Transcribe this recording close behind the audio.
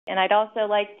And I'd also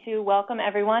like to welcome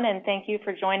everyone and thank you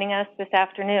for joining us this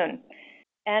afternoon.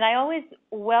 And I always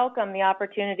welcome the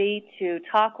opportunity to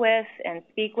talk with and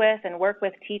speak with and work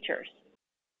with teachers,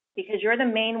 because you're the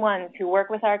main ones who work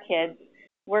with our kids,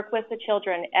 work with the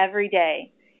children every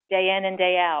day, day in and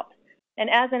day out. And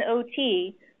as an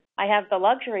OT, I have the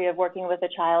luxury of working with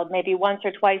a child maybe once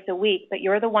or twice a week, but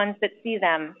you're the ones that see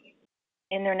them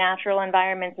in their natural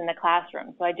environments in the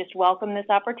classroom. So I just welcome this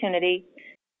opportunity,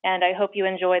 and I hope you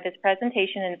enjoy this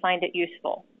presentation and find it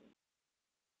useful.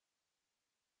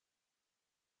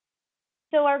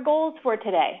 So our goals for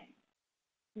today.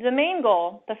 The main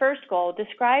goal, the first goal,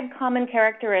 describe common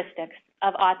characteristics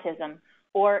of autism,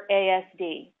 or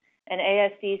ASD. And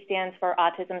ASD stands for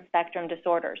Autism Spectrum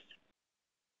Disorders.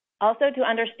 Also to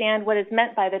understand what is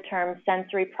meant by the term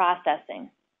sensory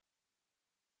processing.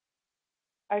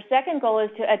 Our second goal is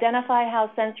to identify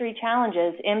how sensory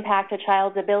challenges impact a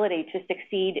child's ability to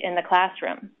succeed in the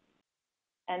classroom.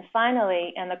 And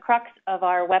finally, and the crux of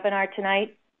our webinar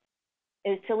tonight,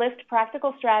 is to list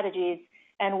practical strategies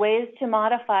and ways to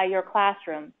modify your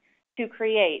classroom to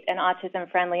create an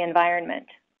autism-friendly environment.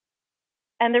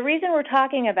 And the reason we're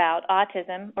talking about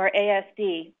autism, or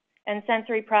ASD, and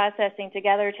sensory processing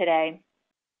together today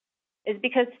is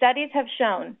because studies have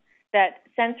shown that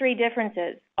sensory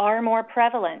differences are more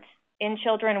prevalent in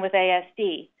children with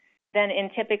ASD than in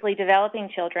typically developing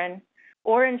children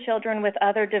or in children with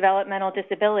other developmental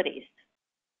disabilities.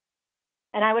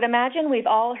 And I would imagine we've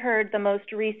all heard the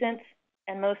most recent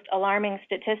and most alarming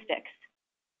statistics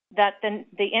that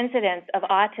the incidence of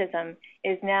autism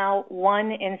is now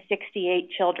 1 in 68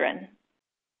 children.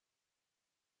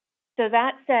 So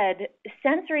that said,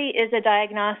 sensory is a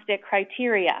diagnostic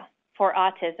criteria for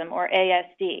autism, or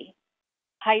ASD.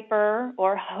 Hyper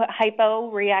or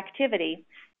hyporeactivity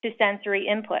to sensory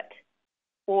input,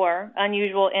 or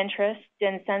unusual interest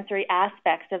in sensory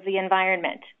aspects of the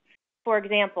environment. For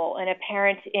example, an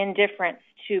apparent indifference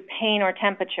to pain or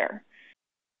temperature.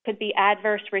 Could be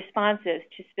adverse responses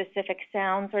to specific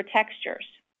sounds or textures.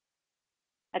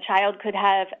 A child could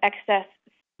have excess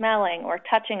smelling or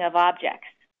touching of objects,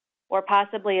 or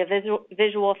possibly a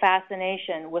visual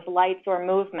fascination with lights or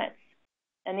movements.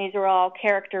 And these are all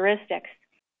characteristics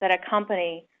that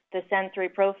accompany the sensory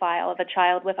profile of a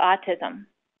child with autism.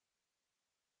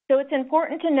 So it's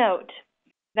important to note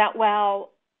that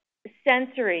while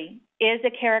sensory is a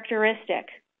characteristic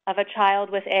of a child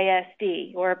with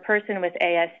ASD or a person with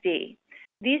ASD,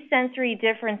 these sensory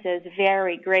differences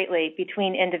vary greatly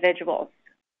between individuals.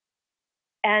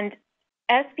 And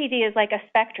SPD is like a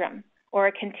spectrum or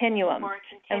a continuum,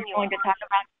 and we're going to talk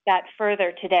about that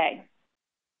further today.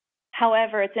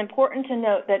 However, it's important to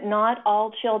note that not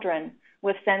all children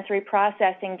with sensory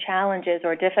processing challenges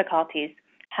or difficulties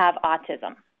have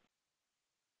autism.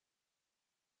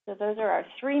 So those are our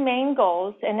three main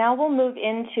goals, and now we'll move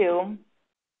into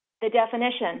the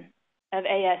definition of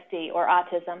ASD or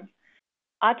autism.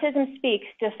 Autism Speaks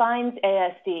defines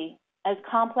ASD as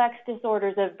complex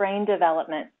disorders of brain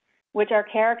development, which are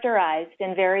characterized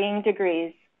in varying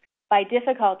degrees by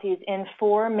difficulties in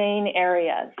 4 main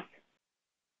areas.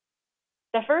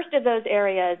 The first of those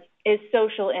areas is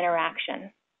social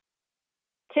interaction.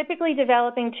 Typically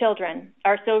developing children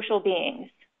are social beings.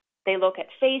 They look at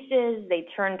faces, they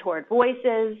turn toward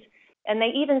voices, and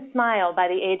they even smile by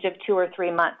the age of 2 or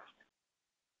 3 months.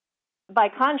 By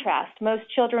contrast, most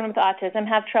children with autism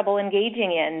have trouble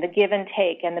engaging in the give and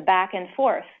take and the back and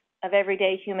forth of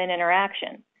everyday human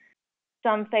interaction.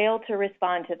 Some fail to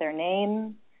respond to their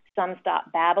name, some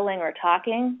stop babbling or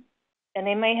talking, and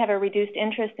they may have a reduced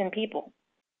interest in people.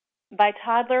 By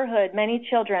toddlerhood, many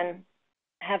children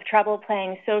have trouble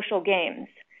playing social games,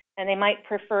 and they might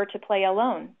prefer to play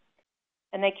alone,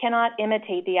 and they cannot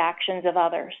imitate the actions of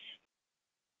others.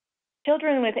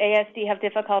 Children with ASD have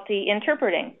difficulty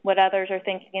interpreting what others are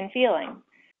thinking and feeling.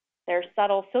 Their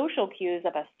subtle social cues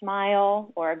of a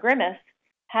smile or a grimace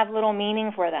have little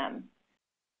meaning for them.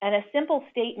 And a simple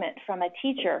statement from a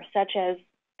teacher, such as,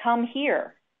 "Come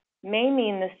here," may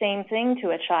mean the same thing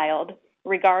to a child,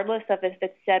 regardless of if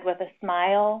it's said with a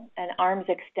smile and arms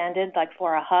extended like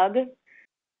for a hug,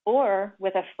 or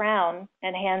with a frown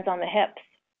and hands on the hips.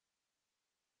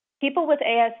 People with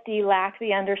ASD lack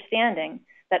the understanding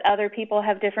that other people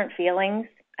have different feelings,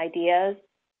 ideas,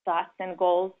 thoughts, and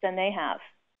goals than they have.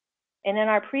 And in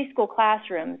our preschool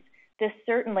classrooms, this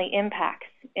certainly impacts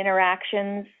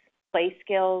interactions, play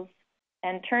skills,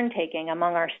 and turn-taking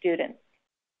among our students.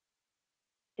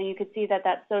 So you could see that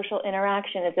that social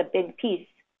interaction is a big piece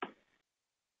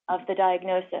of the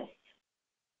diagnosis.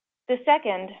 The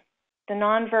second, the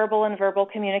nonverbal and verbal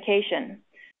communication.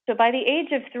 So by the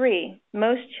age of 3,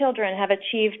 most children have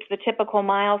achieved the typical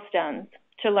milestones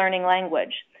to learning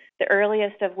language, the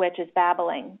earliest of which is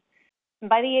babbling. And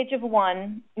by the age of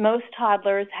 1, most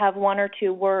toddlers have 1 or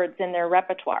 2 words in their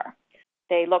repertoire.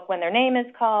 They look when their name is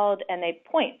called, and they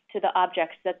point to the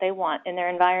objects that they want in their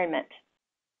environment.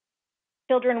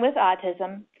 Children with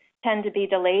autism tend to be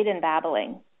delayed in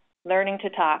babbling, learning to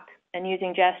talk, and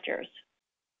using gestures.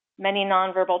 Many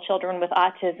nonverbal children with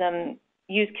autism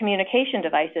use communication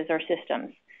devices or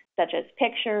systems, such as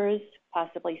pictures,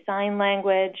 possibly sign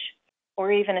language,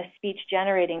 or even a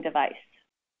speech-generating device.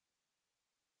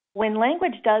 When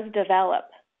language does develop,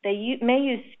 they may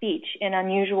use speech in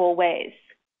unusual ways.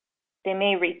 They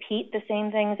may repeat the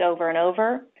same things over and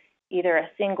over, either a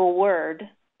single word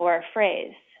or a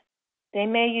phrase. They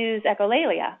may use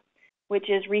echolalia, which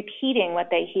is repeating what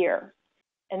they hear.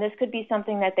 And this could be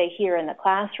something that they hear in the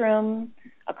classroom,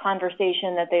 a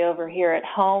conversation that they overhear at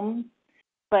home.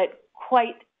 But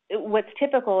what's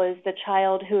typical is the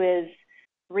child who is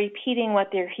repeating what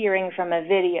they're hearing from a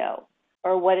video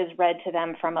or what is read to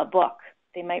them from a book.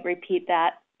 They might repeat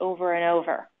that over and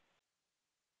over.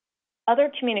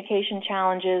 Other communication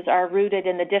challenges are rooted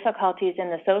in the difficulties in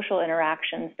the social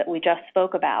interactions that we just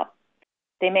spoke about.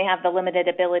 They may have the limited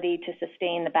ability to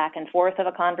sustain the back and forth of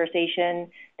a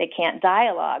conversation. They can't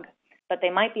dialogue, but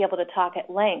they might be able to talk at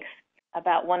length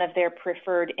about one of their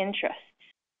preferred interests,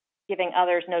 giving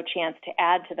others no chance to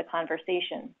add to the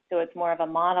conversation. So it's more of a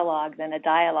monologue than a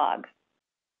dialogue.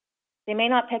 They may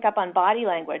not pick up on body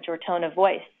language or tone of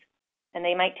voice, and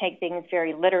they might take things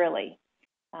very literally.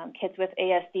 Kids with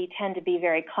ASD tend to be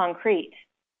very concrete.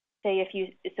 If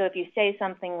you say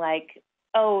something like,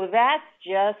 "Oh, that's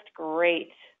just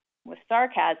great," with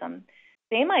sarcasm,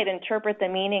 they might interpret the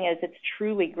meaning as it's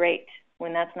truly great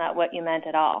when that's not what you meant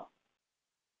at all.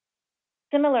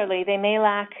 Similarly, they may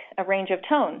lack a range of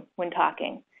tone when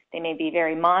talking. They may be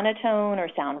very monotone or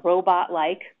sound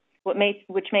robot-like,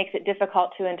 which makes it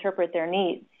difficult to interpret their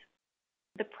needs.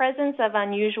 The presence of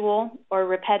unusual or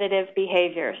repetitive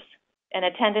behaviors and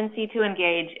a tendency to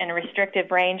engage in a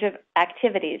restrictive range of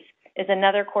activities is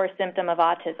another core symptom of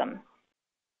autism.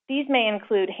 These may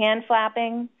include hand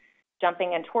flapping,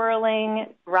 jumping and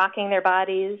twirling, rocking their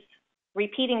bodies,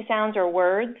 repeating sounds or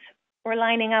words, or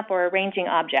lining up or arranging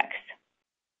objects.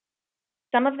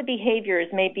 Some of the behaviors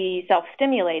may be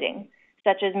self-stimulating,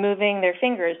 such as moving their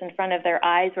fingers in front of their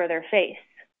eyes or their face.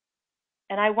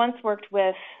 And I once worked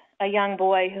with a young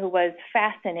boy who was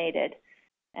fascinated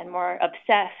and more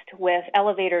obsessed with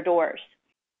elevator doors.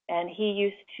 And he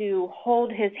used to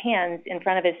hold his hands in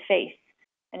front of his face,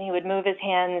 and he would move his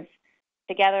hands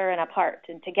together and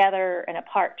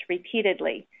apart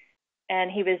repeatedly.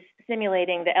 And he was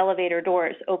simulating the elevator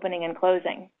doors opening and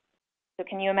closing. So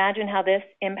can you imagine how this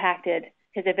impacted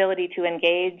his ability to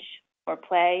engage or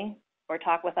play or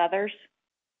talk with others?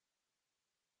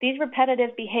 These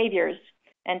repetitive behaviors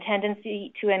and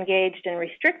tendency to engage in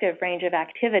restrictive range of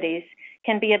activities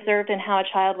can be observed in how a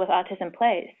child with autism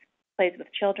plays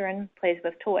with children, plays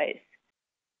with toys.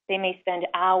 They may spend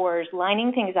hours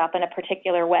lining things up in a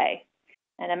particular way.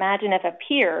 And imagine if a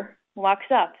peer walks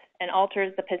up and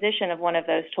alters the position of one of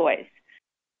those toys,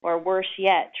 or worse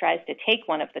yet, tries to take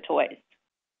one of the toys.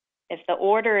 If the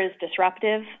order is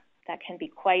disruptive, that can be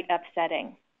quite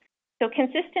upsetting. So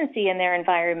consistency in their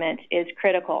environment is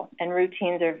critical, and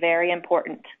routines are very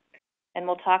important. And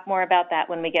we'll talk more about that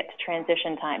when we get to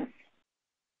transition times.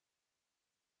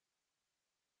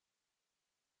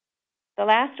 The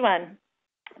last one,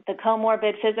 the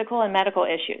comorbid physical and medical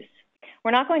issues.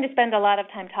 We're not going to spend a lot of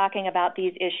time talking about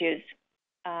these issues,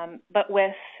 but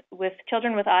with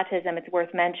children with autism, it's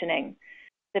worth mentioning.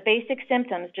 The basic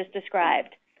symptoms just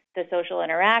described, the social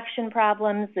interaction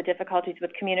problems, the difficulties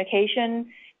with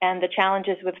communication, and the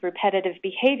challenges with repetitive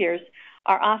behaviors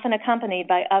are often accompanied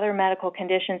by other medical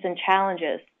conditions and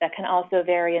challenges that can also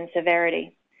vary in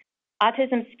severity.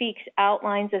 Autism Speaks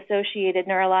outlines associated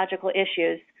neurological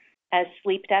issues as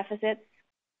sleep deficits,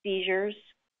 seizures,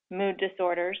 mood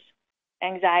disorders,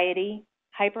 anxiety,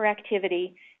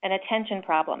 hyperactivity, and attention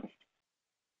problems.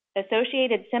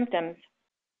 Associated systemic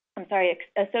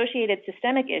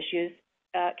issues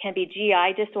can be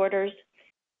GI disorders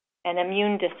and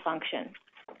immune dysfunction.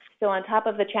 So on top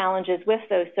of the challenges with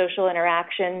those social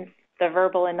interactions, the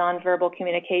verbal and nonverbal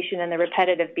communication, and the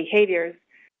repetitive behaviors,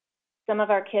 some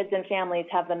of our kids and families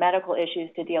have the medical issues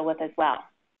to deal with as well.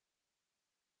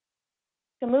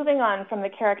 So moving on from the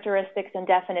characteristics and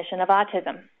definition of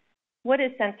autism, what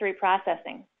is sensory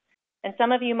processing? And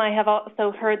some of you might have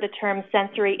also heard the term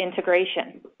sensory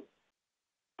integration.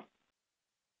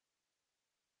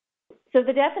 So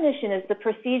the definition is the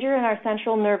procedure in our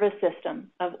central nervous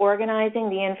system of organizing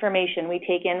the information we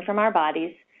take in from our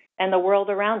bodies and the world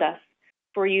around us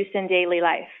for use in daily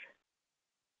life.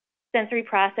 Sensory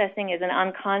processing is an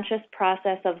unconscious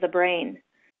process of the brain.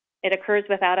 It occurs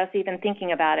without us even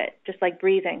thinking about it, just like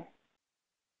breathing.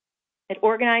 It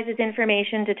organizes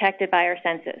information detected by our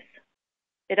senses.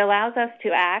 It allows us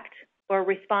to act or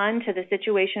respond to the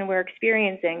situation we're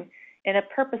experiencing in a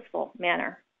purposeful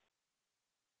manner.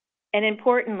 And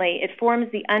importantly, it forms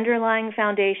the underlying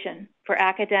foundation for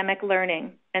academic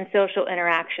learning and social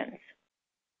interactions.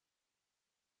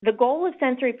 The goal of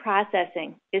sensory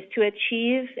processing is to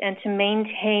achieve and to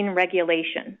maintain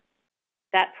regulation,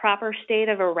 that proper state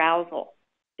of arousal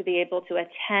to be able to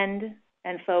attend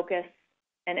and focus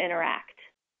and interact.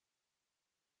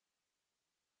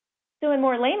 So in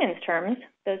more layman's terms,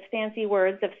 those fancy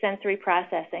words of sensory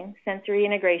processing, sensory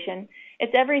integration,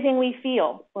 it's everything we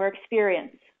feel or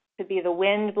experience. It could be the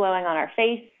wind blowing on our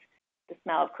face, the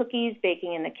smell of cookies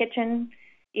baking in the kitchen,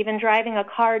 even driving a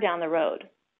car down the road.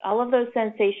 All of those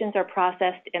sensations are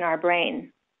processed in our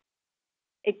brain.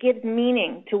 It gives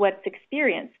meaning to what's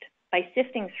experienced by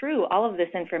sifting through all of this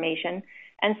information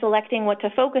and selecting what to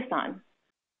focus on,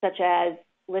 such as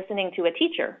listening to a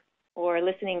teacher or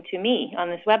listening to me on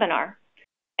this webinar,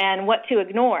 and what to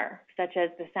ignore, such as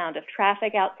the sound of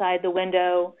traffic outside the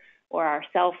window or our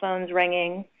cell phones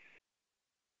ringing.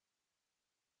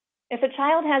 If a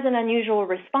child has an unusual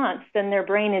response, then their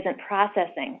brain isn't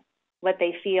processing what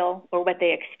they feel or what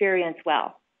they experience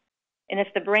well. And if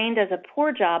the brain does a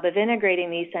poor job of integrating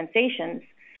these sensations,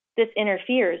 this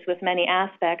interferes with many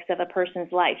aspects of a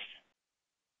person's life.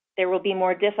 There will be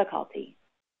more difficulty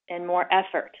and more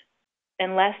effort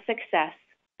and less success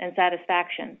and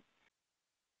satisfaction.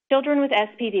 Children with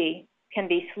SPD can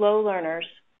be slow learners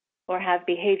or have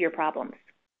behavior problems.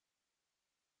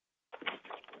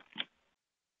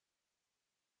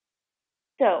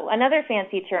 So another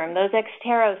fancy term, those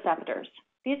exteroceptors.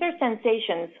 These are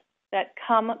sensations that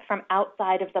come from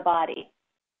outside of the body.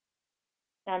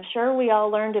 Now, I'm sure we all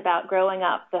learned about growing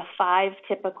up the 5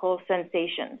 typical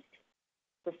sensations: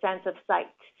 the sense of sight,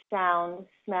 sound,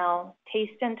 smell,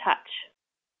 taste, and touch.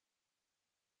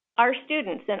 Our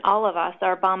students and all of us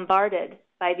are bombarded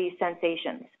by these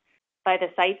sensations, by the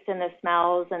sights and the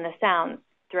smells and the sounds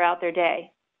throughout their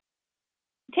day.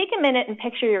 Take a minute and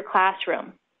picture your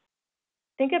classroom.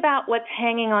 Think about what's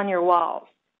hanging on your walls,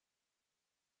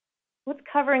 what's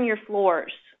covering your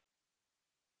floors,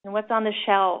 and what's on the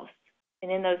shelves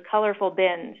and in those colorful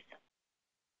bins.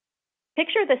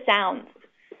 Picture the sounds,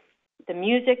 the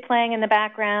music playing in the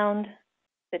background,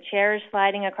 the chairs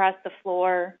sliding across the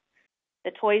floor,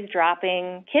 the toys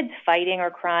dropping, kids fighting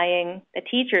or crying, the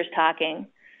teachers talking,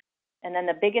 and then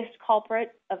the biggest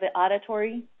culprit of the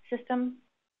auditory system,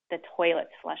 the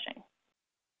toilets flushing.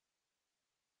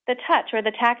 The touch or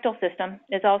the tactile system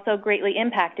is also greatly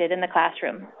impacted in the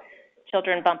classroom.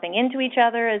 Children bumping into each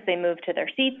other as they move to their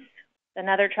seats,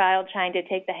 another child trying to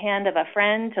take the hand of a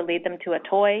friend to lead them to a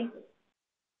toy.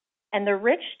 And the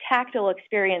rich tactile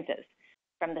experiences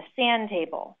from the sand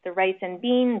table, the rice and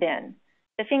bean bin,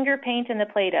 the finger paint and the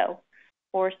Play-Doh,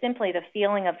 or simply the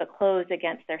feeling of the clothes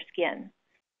against their skin.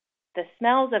 The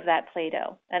smells of that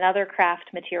Play-Doh and other craft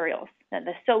materials, and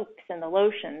the soaps and the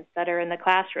lotions that are in the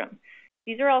classroom.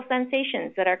 These are all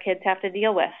sensations that our kids have to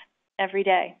deal with every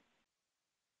day.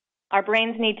 Our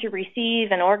brains need to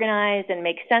receive and organize and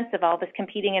make sense of all this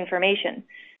competing information.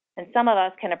 And some of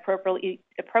us can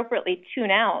appropriately tune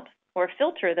out or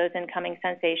filter those incoming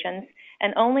sensations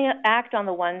and only act on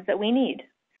the ones that we need,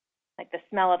 like the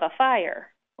smell of a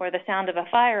fire or the sound of a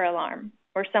fire alarm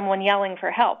or someone yelling for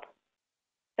help.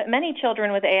 But many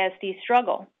children with ASD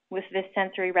struggle with this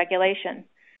sensory regulation,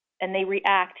 and they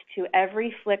react to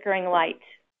every flickering light,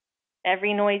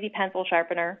 every noisy pencil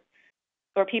sharpener,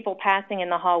 or people passing in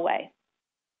the hallway.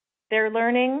 Their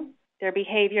learning, their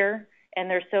behavior, and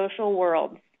their social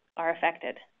worlds are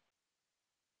affected.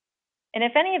 And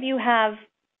if any of you have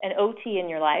an OT in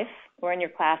your life or in your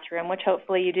classroom, which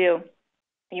hopefully you do,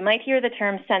 you might hear the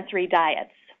term sensory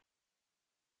diets.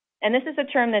 And this is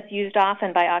a term that's used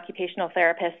often by occupational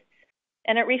therapists,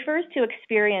 and it refers to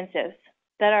experiences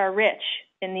that are rich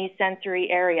in these sensory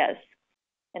areas.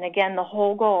 And again, the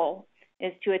whole goal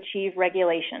is to achieve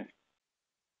regulation.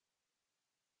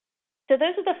 So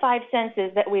those are the 5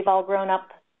 senses that we've all grown up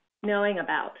knowing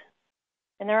about.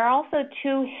 And there are also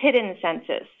 2 hidden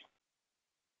senses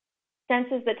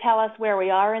that tell us where we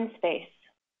are in space.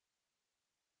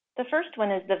 The first one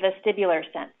is the vestibular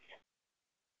sense.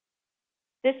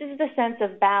 This is the sense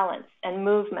of balance and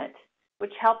movement,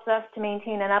 which helps us to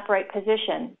maintain an upright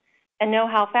position and know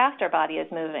how fast our body is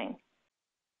moving.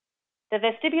 The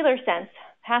vestibular sense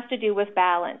has to do with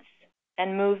balance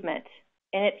and movement,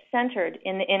 and it's centered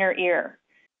in the inner ear,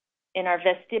 in our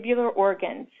vestibular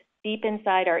organs, deep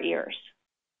inside our ears.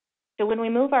 So when we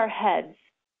move our heads,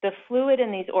 the fluid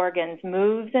in these organs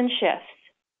moves and shifts,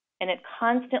 and it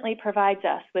constantly provides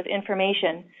us with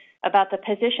information about the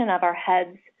position of our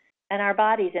heads and our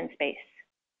bodies in space.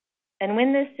 And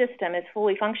when this system is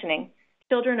fully functioning,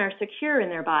 children are secure in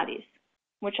their bodies,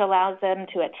 which allows them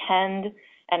to attend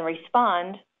and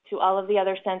respond to all of the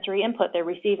other sensory input they're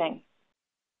receiving.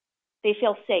 They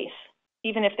feel safe,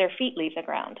 even if their feet leave the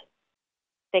ground.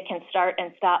 They can start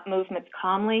and stop movements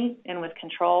calmly and with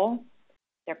control.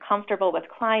 They're comfortable with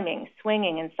climbing,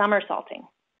 swinging, and somersaulting.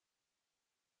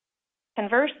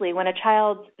 Conversely, when a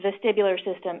child's vestibular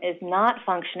system is not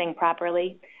functioning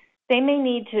properly, they may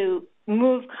need to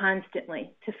move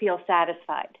constantly to feel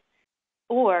satisfied.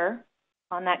 Or,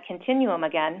 on that continuum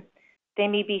again, they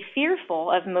may be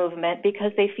fearful of movement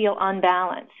because they feel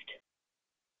unbalanced.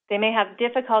 They may have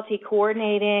difficulty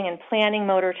coordinating and planning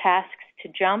motor tasks to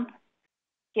jump,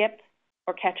 skip,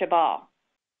 or catch a ball.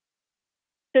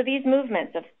 So these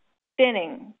movements of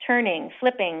spinning, turning,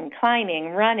 flipping,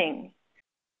 climbing, running,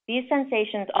 these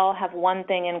sensations all have one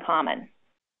thing in common: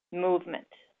 movement.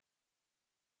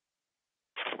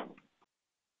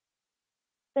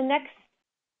 The next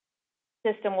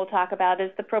system we'll talk about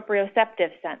is the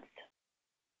proprioceptive sense.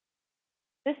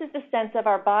 This is the sense of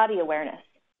our body awareness,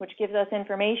 which gives us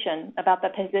information about the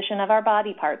position of our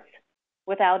body parts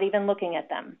without even looking at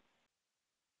them.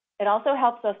 It also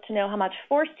helps us to know how much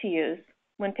force to use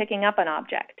when picking up an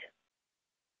object.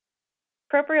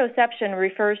 Proprioception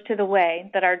refers to the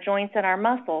way that our joints and our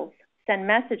muscles send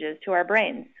messages to our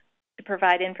brains to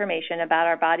provide information about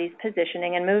our body's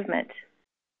positioning and movement.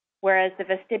 Whereas the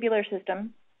vestibular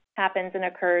system happens and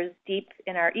occurs deep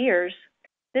in our ears,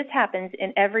 this happens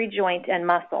in every joint and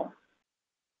muscle.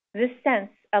 This sense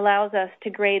allows us to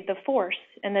grade the force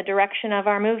and the direction of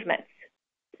our movements.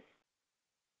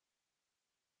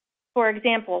 For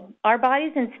example, our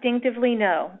bodies instinctively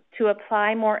know to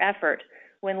apply more effort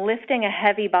when lifting a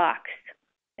heavy box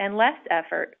and less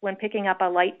effort when picking up a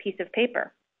light piece of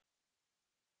paper.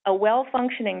 A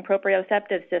well-functioning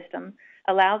proprioceptive system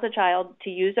allows a child to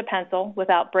use a pencil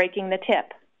without breaking the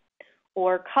tip,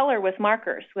 or color with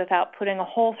markers without putting a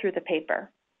hole through the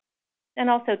paper, and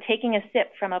also taking a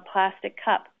sip from a plastic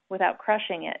cup without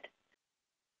crushing it.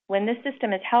 When this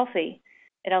system is healthy,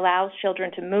 it allows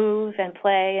children to move and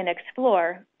play and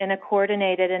explore in a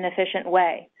coordinated and efficient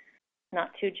way, not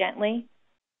too gently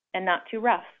and not too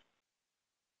rough.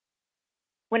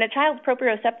 When a child's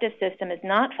proprioceptive system is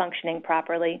not functioning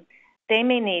properly, they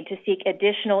may need to seek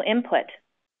additional input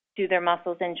to their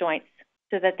muscles and joints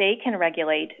so that they can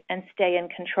regulate and stay in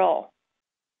control.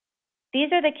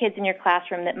 These are the kids in your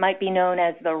classroom that might be known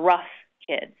as the rough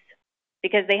kids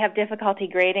because they have difficulty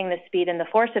grading the speed and the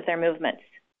force of their movements.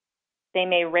 They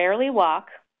may rarely walk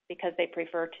because they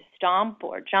prefer to stomp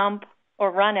or jump or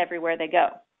run everywhere they go.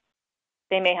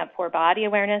 They may have poor body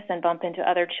awareness and bump into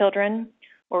other children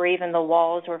or even the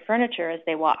walls or furniture as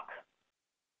they walk.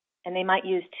 And they might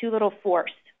use too little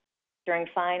force during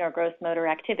fine or gross motor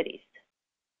activities.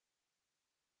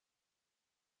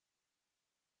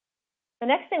 The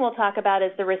next thing we'll talk about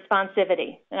is the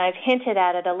responsivity, and I've hinted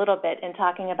at it a little bit in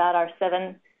talking about our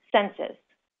 7 senses.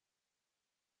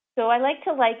 So I like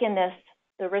to liken this,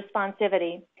 the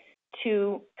responsivity,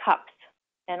 to cups.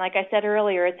 And like I said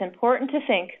earlier, it's important to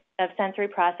think of sensory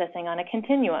processing on a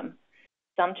continuum.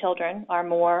 Some children are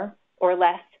more or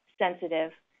less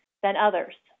sensitive than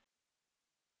others.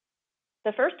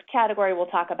 The first category we'll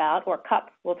talk about, or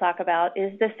cup we'll talk about,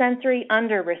 is the sensory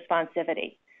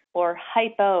under-responsivity, or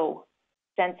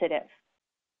hyposensitive.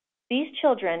 These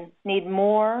children need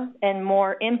more and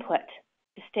more input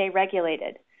to stay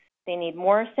regulated. They need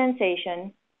more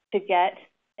sensation to get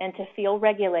and to feel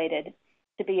regulated,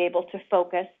 to be able to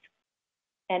focus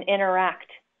and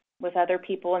interact with other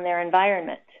people in their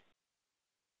environment.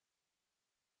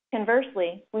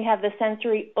 Conversely, we have the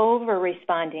sensory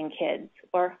over-responding kids,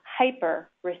 or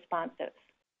hyper-responsive.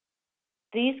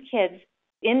 In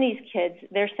these kids,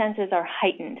 their senses are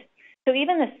heightened. So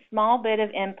even the small bit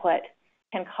of input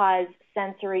can cause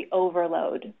sensory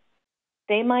overload.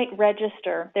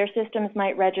 Their systems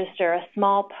might register a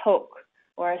small poke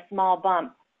or a small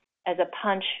bump as a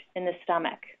punch in the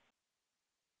stomach.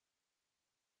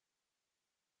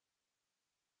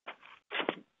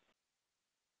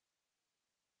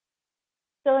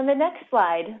 So in the next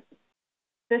slide,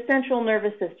 the central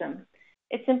nervous system.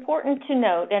 It's important to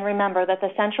note and remember that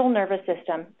the central nervous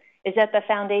system is at the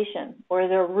foundation or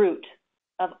the root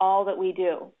of all that we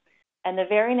do. And the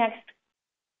very next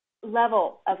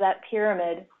level of that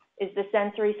pyramid is the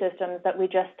sensory systems that we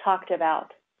just talked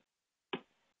about,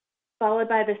 followed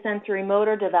by the sensory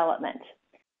motor development,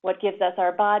 what gives us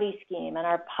our body scheme and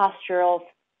our postural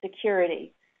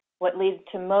security, what leads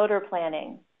to motor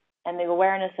planning and the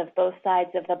awareness of both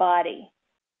sides of the body.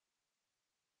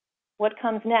 What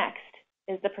comes next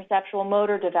is the perceptual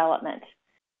motor development,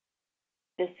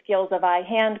 the skills of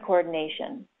eye-hand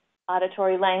coordination,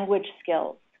 auditory language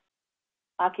skills,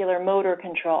 ocular motor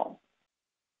control.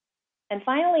 And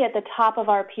finally, at the top of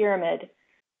our pyramid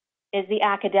is the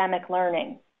academic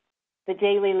learning, the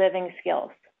daily living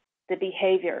skills, the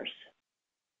behaviors.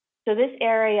 So this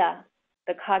area,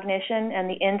 the cognition and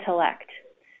the intellect,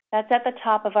 that's at the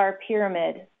top of our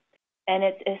pyramid, and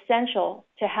it's essential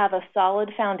to have a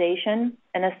solid foundation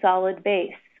and a solid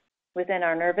base within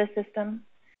our nervous system,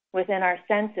 within our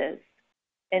senses,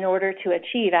 in order to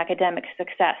achieve academic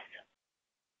success.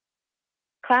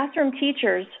 Classroom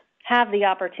teachers have the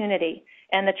opportunity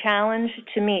and the challenge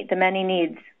to meet the many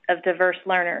needs of diverse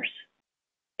learners.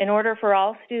 In order for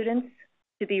all students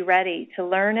to be ready to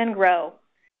learn and grow,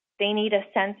 they need a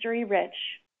sensory-rich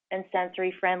and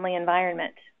sensory-friendly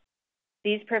environment.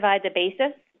 These provide the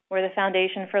basis or the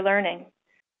foundation for learning,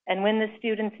 and when the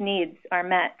students' needs are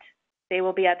met, they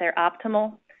will be at their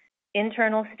optimal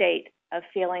internal state of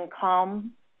feeling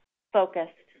calm,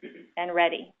 focused, and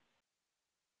ready.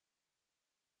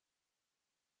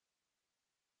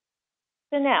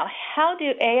 So now, how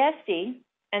do ASD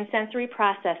and sensory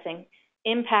processing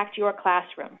impact your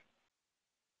classroom?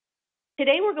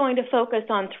 Today we're going to focus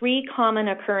on 3 common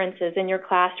occurrences in your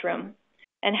classroom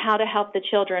and how to help the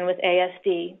children with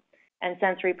ASD and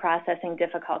sensory processing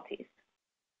difficulties.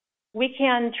 We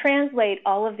can translate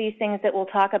all of these things that we'll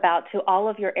talk about to all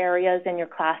of your areas in your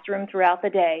classroom throughout the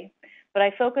day, but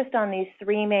I focused on these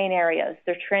 3 main areas: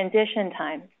 the transition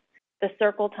times, the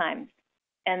circle times,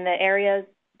 and the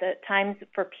times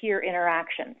for peer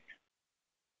interactions.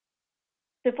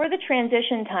 So for the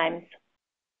transition times,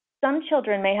 some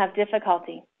children may have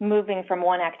difficulty moving from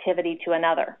one activity to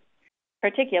another,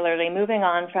 particularly moving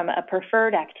on from a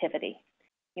preferred activity.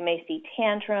 You may see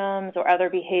tantrums or other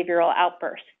behavioral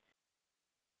outbursts.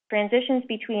 Transitions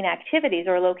between activities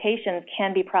or locations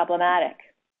can be problematic.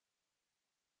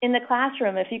 In the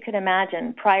classroom, if you could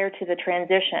imagine, prior to the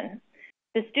transition,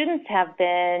 the students have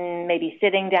been maybe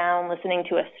sitting down, listening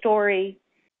to a story,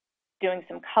 doing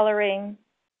some coloring,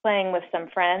 playing with some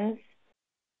friends,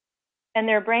 and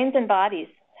their brains and bodies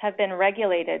have been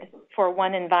regulated for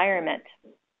one environment.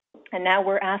 And now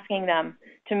we're asking them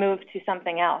to move to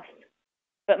something else.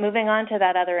 But moving on to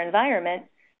that other environment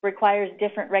requires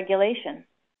different regulation.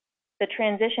 The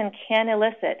transition can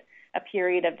elicit a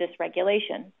period of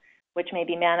dysregulation, which may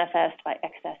be manifest by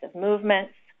excessive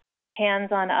movements,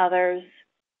 hands on others,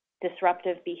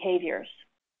 disruptive behaviors.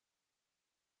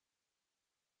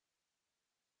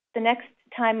 The next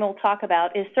time we'll talk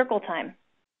about is circle time.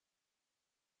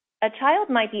 A child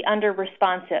might be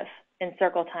under-responsive in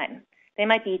circle time. They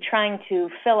might be trying to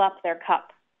fill up their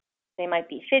cup. They might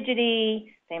be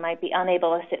fidgety, they might be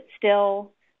unable to sit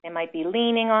still, they might be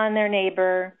leaning on their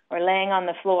neighbor or laying on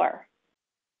the floor.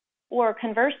 Or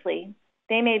conversely,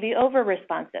 they may be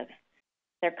over-responsive.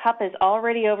 Their cup is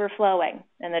already overflowing,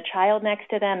 and the child next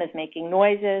to them is making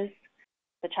noises.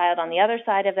 The child on the other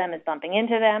side of them is bumping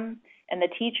into them, and the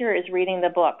teacher is reading the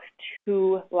book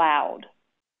too loud.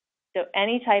 So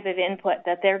any type of input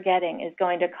that they're getting is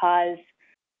going to cause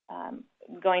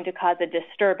a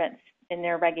disturbance in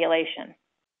their regulation.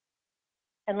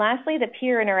 And lastly, the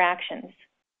peer interactions.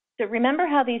 So remember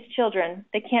how these children,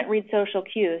 they can't read social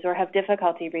cues or have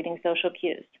difficulty reading social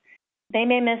cues. They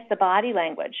may miss the body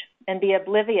language and be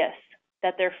oblivious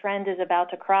that their friend is about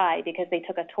to cry because they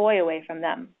took a toy away from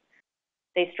them.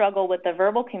 They struggle with the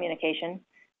verbal communication,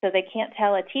 so they can't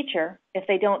tell a teacher if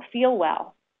they don't feel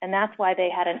well, and that's why they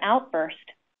had an outburst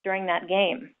during that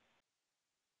game.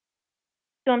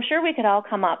 So I'm sure we could all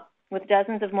come up with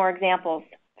dozens of more examples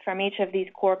from each of these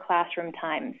core classroom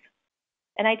times.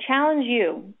 And I challenge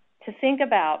you to think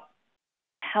about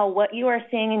how what you are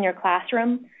seeing in your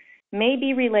classroom may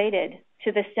be related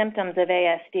to the symptoms of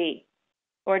ASD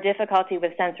or difficulty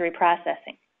with sensory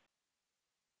processing.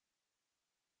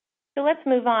 So let's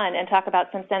move on and talk about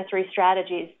some sensory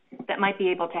strategies that might be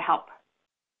able to help.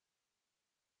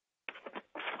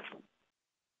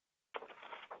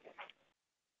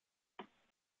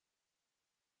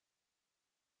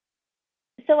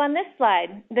 So on this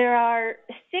slide, there are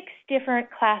 6 different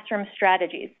classroom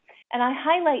strategies, and I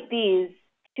highlight these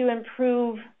to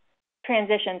improve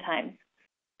transition times.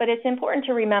 But it's important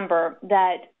to remember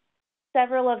that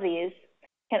several of these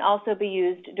can also be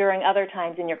used during other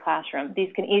times in your classroom.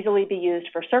 These can easily be used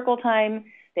for circle time.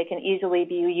 They can easily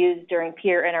be used during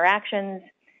peer interactions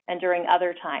and during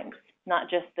other times, not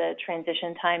just the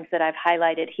transition times that I've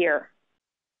highlighted here.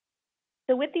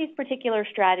 So with these particular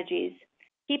strategies,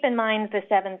 keep in mind the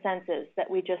 7 senses that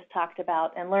we just talked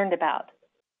about and learned about.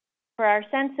 For our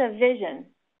sense of vision,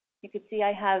 you can see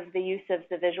I have the use of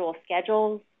the visual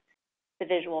schedules, the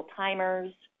visual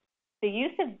timers, the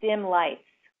use of dim lights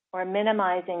or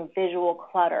minimizing visual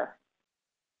clutter.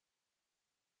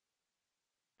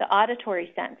 The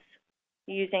auditory sense,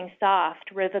 using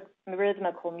soft,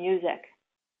 rhythmical music,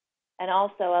 and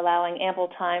also allowing ample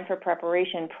time for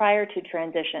preparation prior to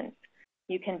transitions.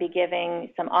 You can be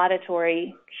giving some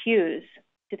auditory cues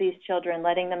to these children,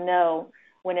 letting them know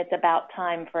when it's about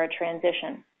time for a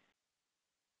transition,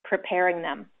 preparing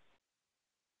them.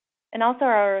 And also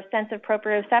our sense of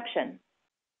proprioception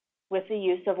with the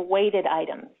use of weighted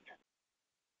items.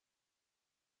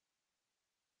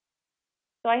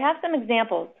 So I have some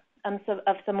examples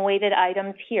of some weighted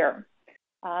items here.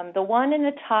 The one in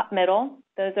the top middle,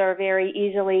 those are very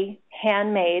easily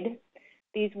handmade.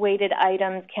 These weighted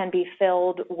items can be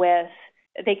filled with,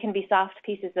 they can be soft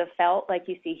pieces of felt like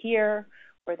you see here,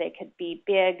 or they could be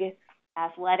big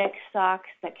athletic socks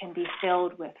that can be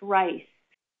filled with rice,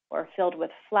 or filled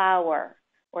with flour,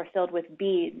 or filled with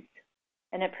beads.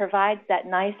 And it provides that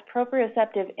nice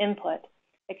proprioceptive input.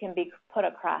 It can be put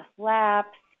across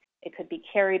laps. It could be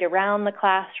carried around the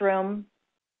classroom.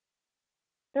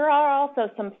 There are also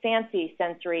some fancy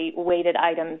sensory weighted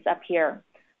items up here,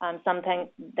 something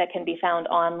that can be found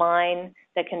online,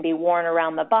 that can be worn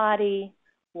around the body,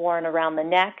 worn around the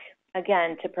neck,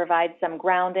 again, to provide some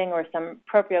grounding or some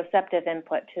proprioceptive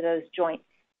input to those joints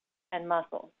and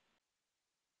muscles.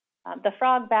 The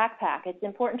frog backpack, it's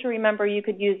important to remember you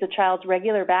could use the child's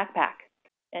regular backpack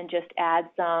and just add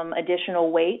some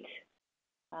additional weight.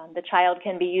 The child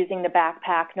can be using the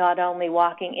backpack not only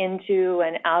walking into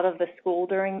and out of the school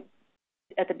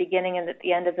at the beginning and at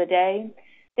the end of the day,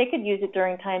 they could use it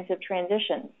during times of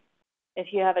transitions. If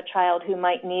you have a child who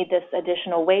might need this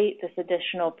additional weight, this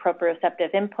additional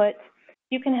proprioceptive input,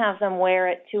 you can have them wear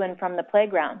it to and from the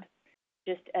playground,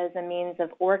 just as a means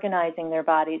of organizing their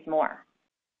bodies more.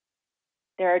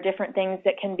 There are different things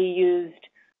that can be used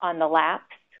on the laps.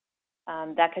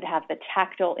 That could have the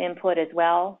tactile input as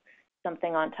well,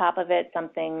 something on top of it,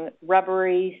 something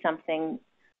rubbery, something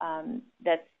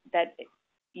that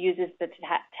uses the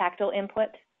tactile input.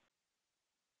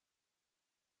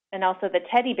 And also the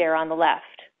teddy bear on the left,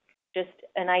 just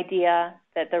an idea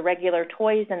that the regular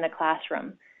toys in the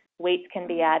classroom, weights can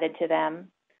be added to them,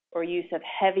 or use of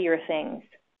heavier things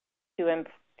to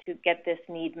get this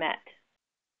need met.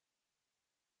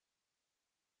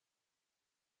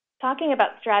 Talking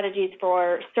about strategies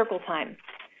for circle time,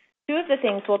 2 of the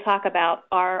things we'll talk about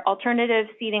are alternative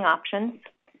seating options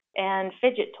and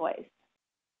fidget toys.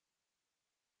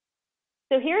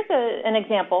 So here's an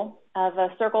example of a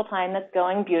circle time that's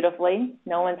going beautifully.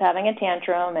 No one's having a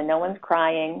tantrum and no one's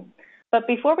crying. But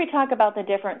before we talk about the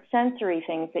different sensory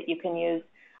things that you can use,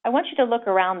 I want you to look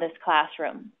around this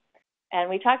classroom. And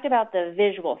we talked about the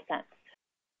visual sense.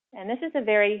 And this is a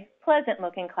very pleasant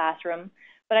looking classroom,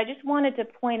 but I just wanted to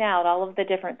point out all of the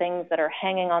different things that are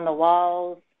hanging on the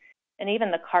walls and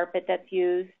even the carpet that's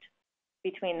used,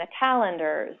 between the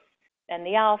calendars and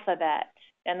the alphabet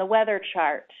and the weather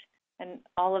chart and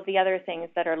all of the other things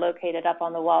that are located up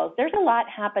on the walls. There's a lot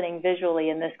happening visually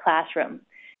in this classroom,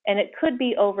 and it could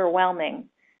be overwhelming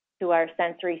to our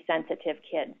sensory sensitive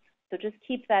kids. So just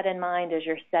keep that in mind as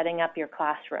you're setting up your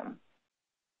classroom.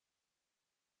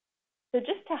 So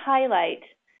just to highlight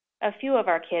a few of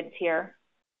our kids here.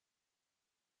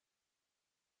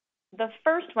 The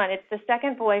first one, it's the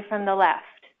second boy from the left.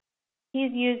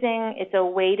 It's a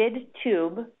weighted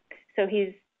tube, so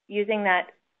he's using that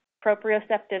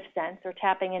proprioceptive sense or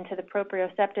tapping into the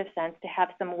proprioceptive sense to have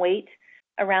some weight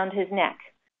around his neck,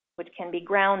 which can be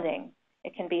grounding.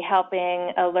 It can be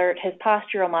helping alert his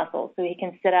postural muscles so he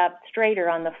can sit up straighter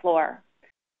on the floor.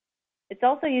 It's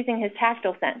also using his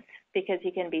tactile sense because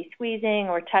he can be squeezing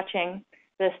or touching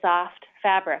the soft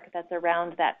fabric that's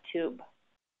around that tube.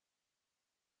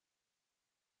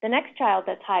 The next child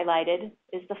that's highlighted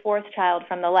is the fourth child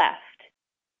from the left.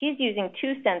 He's using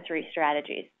 2 sensory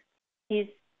strategies.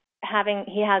 He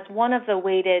has one of the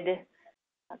weighted,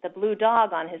 the blue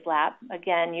dog on his lap,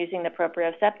 again using the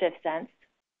proprioceptive sense.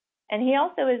 And he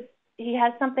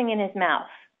has something in his mouth.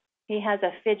 He has a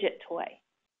fidget toy.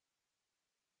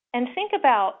 And think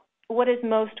about what is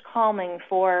most calming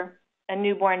for a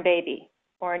newborn baby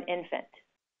or an infant.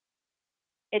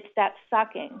 It's that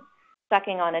sucking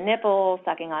on a nipple,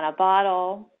 sucking on a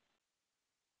bottle.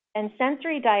 And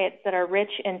sensory diets that are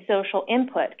rich in social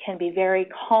input can be very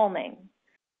calming.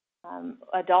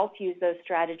 Adults use those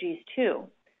strategies too.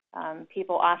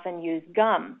 People often use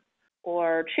gum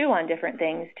or chew on different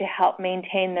things to help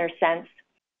maintain their sense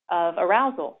of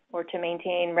arousal or to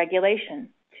maintain regulation,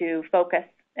 to focus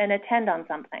and attend on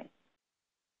something.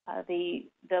 The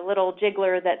little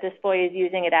jiggler that this boy is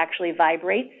using, it actually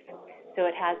vibrates, so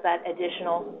it has that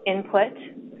additional input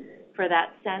for that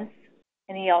sense,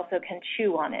 and he also can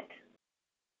chew on it.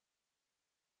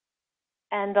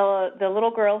 And the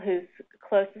little girl who's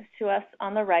closest to us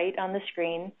on the right on the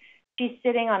screen, she's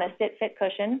sitting on a sit-fit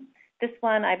cushion. This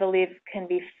one, I believe, can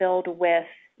be filled with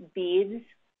beads,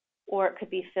 or it could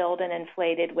be filled and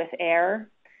inflated with air.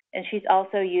 And she's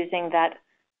also using that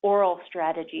oral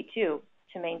strategy, too,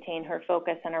 to maintain her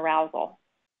focus and arousal.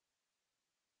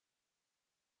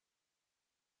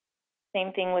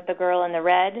 Same thing with the girl in the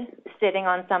red, sitting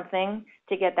on something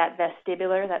to get that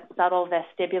vestibular, that subtle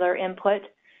vestibular input,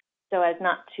 so as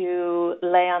not to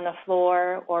lay on the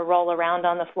floor or roll around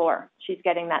on the floor. She's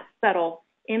getting that subtle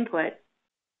input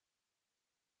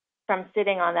from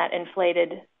sitting on that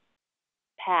inflated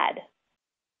pad.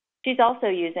 She's also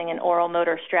using an oral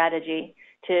motor strategy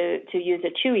to use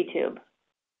a chewy tube.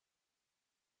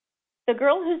 The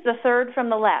girl who's the third from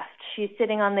the left, she's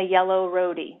sitting on the yellow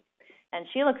roadie, and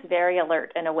she looks very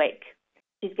alert and awake.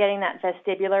 She's getting that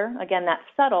vestibular, again, that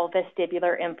subtle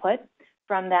vestibular input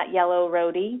from that yellow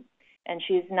roadie, and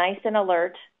she's nice and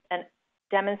alert and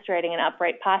demonstrating an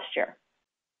upright posture.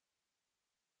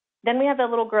 Then we have the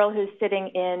little girl who's sitting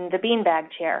in the beanbag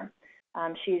chair.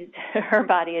 Her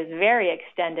body is very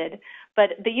extended,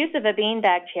 but the use of a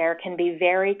beanbag chair can be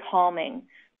very calming,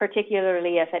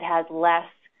 particularly if it has less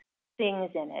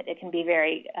things in it. It can be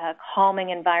very calming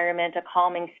environment, a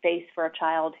calming space for a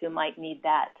child who might need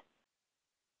that.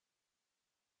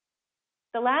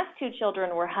 The last two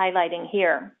children we're highlighting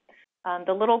here,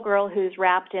 the little girl who's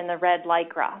wrapped in the red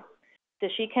lycra. So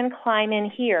she can climb in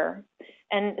here.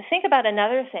 And think about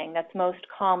another thing that's most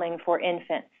calming for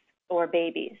infants or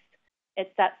babies.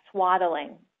 It's that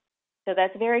swaddling. So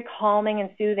that's very calming and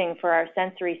soothing for our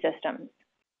sensory systems.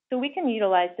 So we can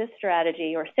utilize this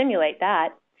strategy or simulate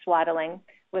that swaddling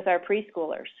with our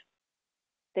preschoolers.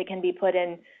 They can be put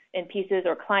in pieces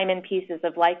or climb in pieces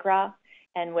of lycra,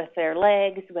 and with their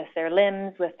legs, with their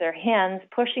limbs, with their hands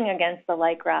pushing against the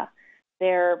lycra,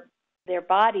 their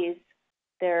bodies,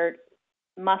 their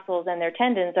muscles and their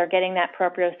tendons are getting that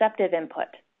proprioceptive input,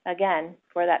 again,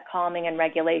 for that calming and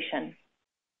regulation.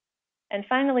 And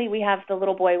finally, we have the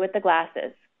little boy with the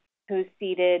glasses who's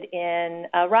seated in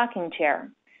a rocking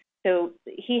chair. So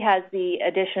he has the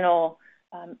additional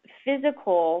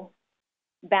physical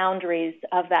boundaries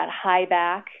of that high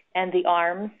back and the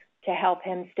arms to help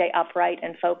him stay upright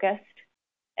and focused.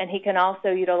 And he can also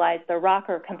utilize the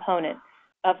rocker component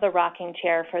of the rocking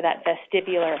chair for that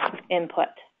vestibular input.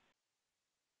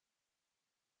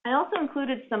 I also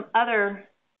included some other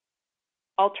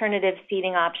alternative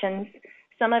seating options.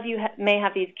 Some of you may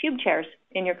have these cube chairs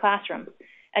in your classroom.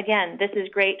 Again, this is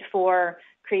great for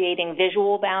creating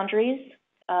visual boundaries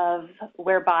of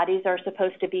where bodies are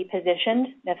supposed to be positioned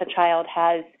if a child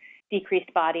has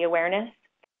decreased body awareness.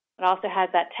 It also has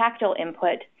that tactile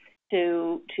input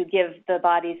to give the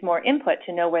bodies more input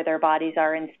to know where their bodies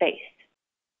are in space.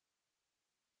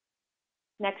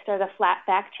 Next are the flat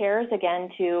back chairs, again,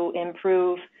 to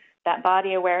improve that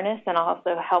body awareness and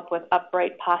also help with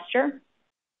upright posture.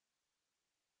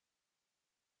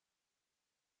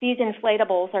 These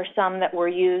inflatables are some that were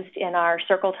used in our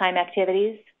circle time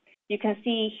activities. You can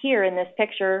see here in this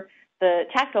picture the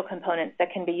tactile components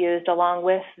that can be used along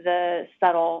with the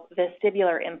subtle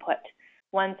vestibular input.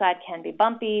 One side can be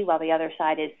bumpy while the other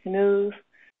side is smooth.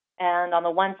 And on the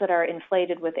ones that are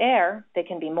inflated with air, they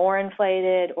can be more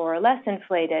inflated or less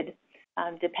inflated,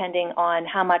 depending on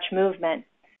how much movement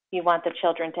you want the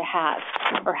children to have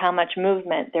or how much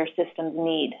movement their systems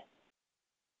need.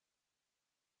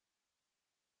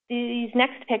 These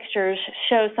next pictures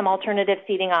show some alternative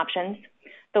seating options.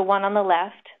 The one on the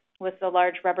left with the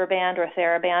large rubber band or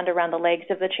TheraBand around the legs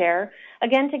of the chair,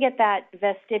 again to get that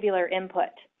vestibular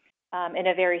input in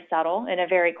a very subtle, in a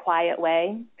very quiet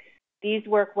way. These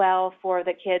work well for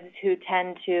the kids who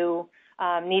tend to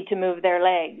need to move their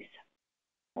legs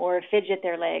or fidget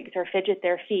their legs or fidget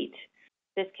their feet.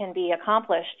 This can be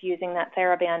accomplished using that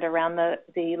TheraBand around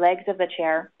the legs of the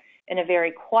chair in a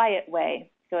very quiet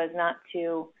way so as not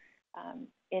to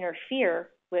interfere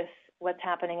with what's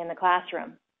happening in the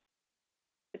classroom.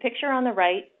 The picture on the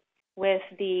right with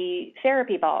the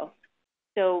therapy balls.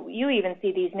 So you even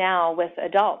see these now with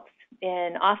adults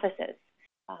in offices.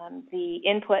 The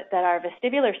input that our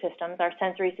vestibular systems, our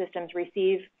sensory systems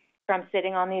receive from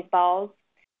sitting on these balls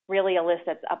really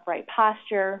elicits upright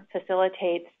posture,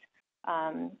 facilitates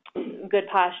good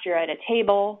posture at a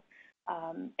table,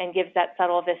 and gives that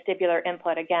subtle vestibular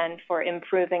input, again, for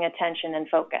improving attention and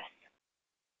focus.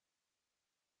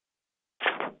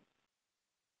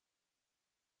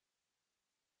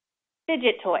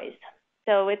 Fidget toys.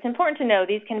 So it's important to know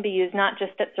these can be used not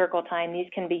just at circle time, these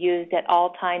can be used at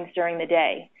all times during the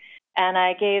day. And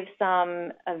I gave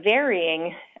some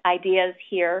varying ideas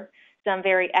here, some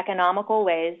very economical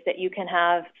ways that you can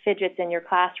have fidgets in your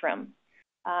classroom.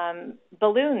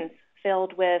 Balloons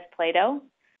filled with Play-Doh,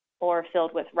 or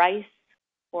filled with rice,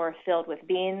 or filled with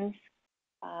beans.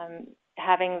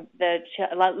 Letting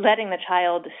the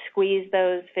child squeeze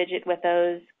those, fidget with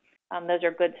those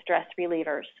are good stress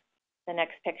relievers. The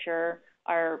next picture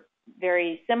are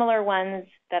very similar ones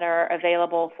that are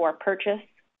available for purchase.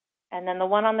 And then the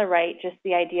one on the right, just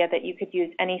the idea that you could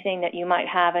use anything that you might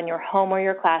have in your home or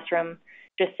your classroom,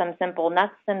 just some simple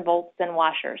nuts and bolts and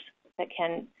washers that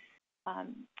can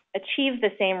achieve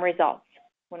the same results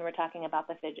when we're talking about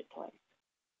the fidget toys.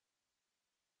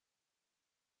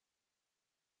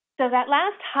 So that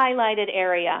last highlighted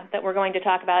area that we're going to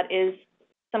talk about is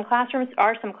some classroom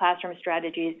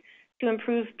strategies to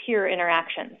improve peer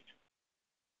interactions.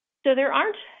 So there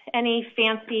aren't any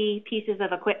fancy pieces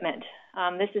of equipment.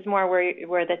 This is more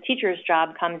where the teacher's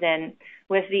job comes in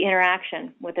with the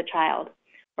interaction with the child,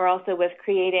 or also with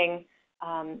creating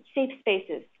safe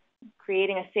spaces,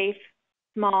 creating a safe,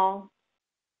 small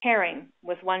pairing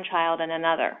with one child and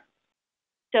another.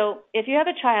 So if you have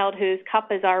a child whose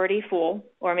cup is already full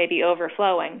or maybe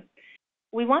overflowing,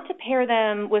 we want to pair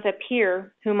them with a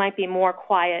peer who might be more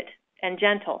quiet and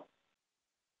gentle.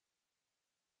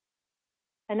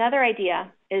 Another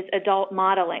idea is adult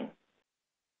modeling.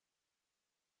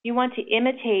 You want to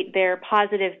imitate their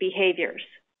positive behaviors.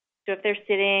 So if they're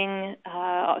sitting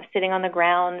on the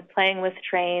ground, playing with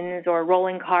trains or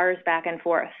rolling cars back and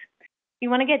forth, you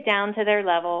want to get down to their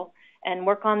level and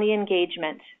work on the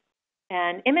engagement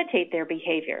and imitate their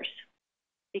behaviors,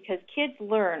 because kids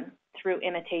learn through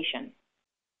imitation.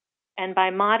 And by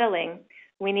modeling,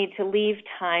 we need to leave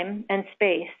time and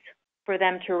space for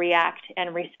them to react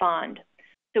and respond.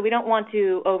 So we don't want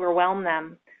to overwhelm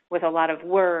them with a lot of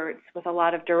words, with a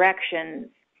lot of directions,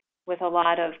 with a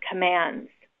lot of commands.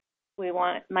 We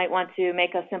might want to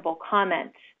make a simple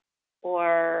comment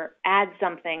or add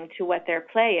something to what their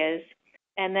play is,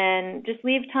 and then just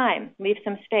leave time, leave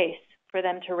some space for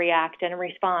them to react and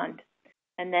respond.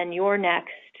 And then your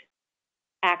next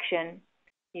action,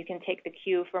 you can take the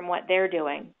cue from what they're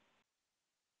doing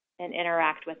and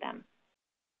interact with them.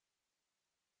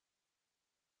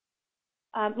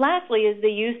 Lastly is the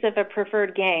use of a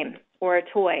preferred game or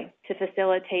a toy to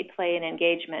facilitate play and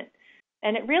engagement.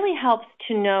 And it really helps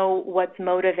to know what's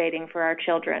motivating for our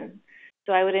children.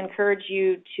 So I would encourage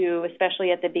you to,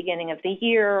 especially at the beginning of the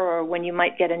year or when you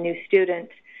might get a new student,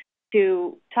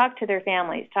 to talk to their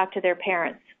families, talk to their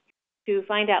parents, to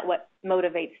find out what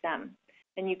motivates them.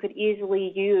 And you could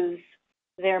easily use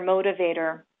their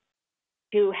motivator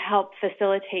to help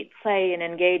facilitate play and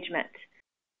engagement.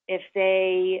 If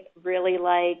they really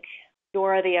like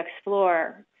Dora the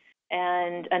Explorer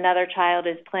and another child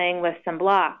is playing with some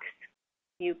blocks,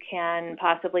 you can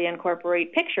possibly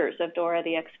incorporate pictures of Dora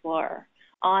the Explorer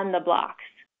on the blocks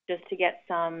just to get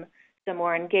some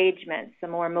more engagement,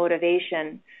 some more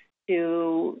motivation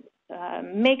to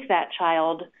make that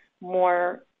child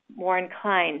more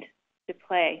inclined to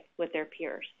play with their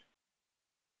peers.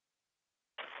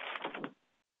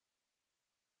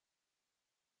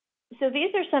 So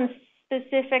these are some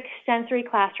specific sensory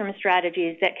classroom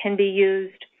strategies that can be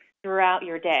used throughout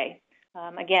your day.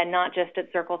 Again, not just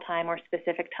at circle time or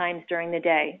specific times during the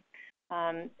day.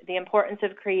 The importance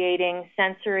of creating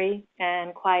sensory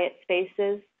and quiet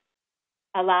spaces,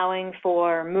 allowing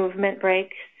for movement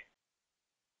breaks,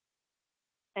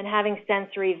 and having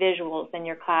sensory visuals in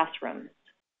your classrooms.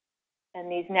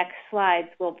 And these next slides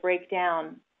will break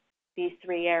down these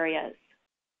three areas.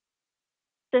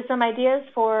 So some ideas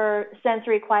for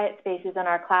sensory quiet spaces in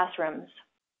our classrooms.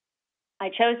 I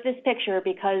chose this picture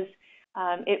because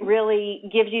it really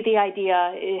gives you the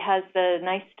idea. It has the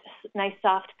nice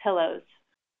soft pillows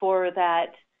for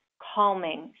that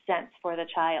calming sense for the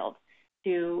child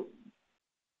to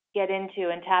get into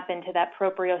and tap into that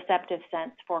proprioceptive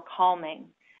sense for calming.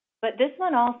 But this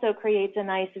one also creates a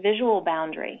nice visual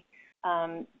boundary.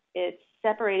 It's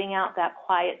separating out that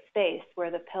quiet space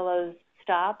where the pillows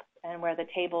stop and where the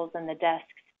tables and the desks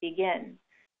begin.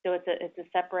 So it's a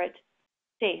separate,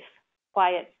 safe,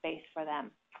 quiet space for them.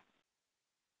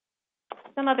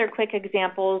 Some other quick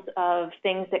examples of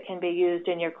things that can be used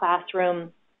in your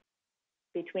classroom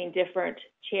between different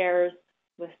chairs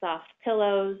with soft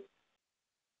pillows,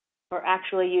 or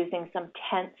actually using some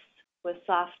tents with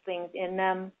soft things in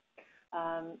them.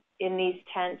 In these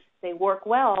tents, they work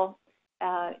well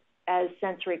as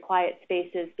sensory quiet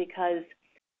spaces because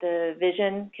the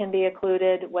vision can be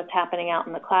occluded, what's happening out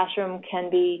in the classroom can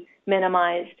be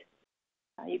minimized.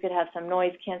 You could have some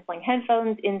noise-canceling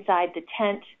headphones inside the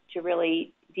tent to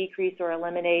really decrease or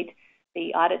eliminate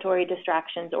the auditory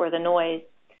distractions or the noise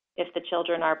if the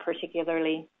children are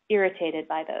particularly irritated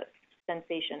by those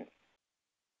sensations.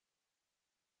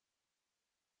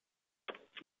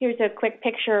 Here's a quick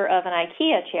picture of an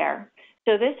IKEA chair.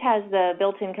 So this has the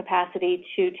built-in capacity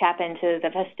to tap into the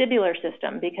vestibular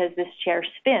system because this chair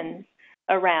spins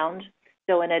around.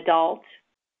 So an adult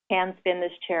can spin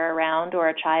this chair around, or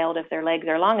a child, if their legs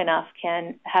are long enough,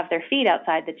 can have their feet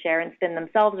outside the chair and spin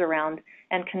themselves around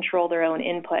and control their own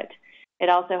input. It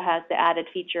also has the added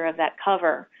feature of that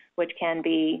cover, which can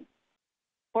be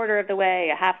a quarter of the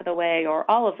way, a half of the way, or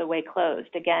all of the way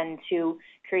closed, again, to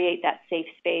create that safe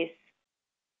space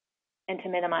and to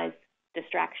minimize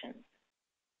distractions.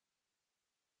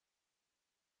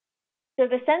 So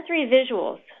the sensory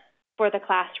visuals for the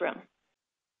classroom.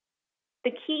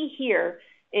 The key here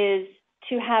is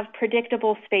to have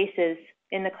predictable spaces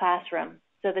in the classroom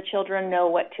so the children know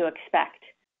what to expect.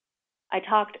 I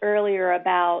talked earlier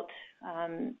about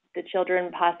the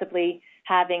children possibly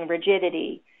having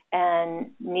rigidity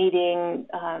and needing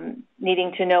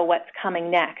to know what's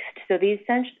coming next. So these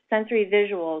sensory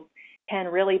visuals can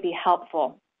really be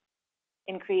helpful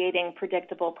in creating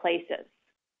predictable places.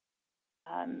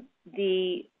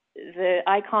 The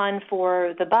icon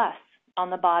for the bus on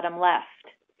the bottom left.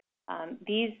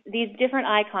 These different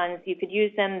icons, you could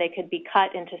use them. They could be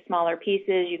cut into smaller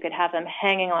pieces. You could have them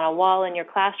hanging on a wall in your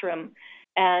classroom,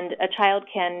 and a child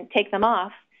can take them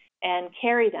off and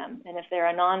carry them. And if they're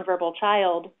a nonverbal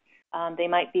child, they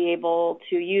might be able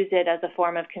to use it as a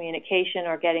form of communication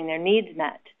or getting their needs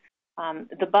met.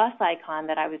 The bus icon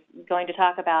that I was going to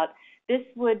talk about, this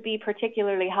would be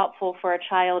particularly helpful for a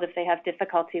child if they have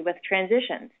difficulty with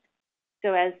transitions.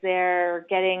 So as they're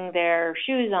getting their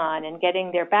shoes on and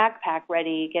getting their backpack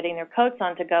ready, getting their coats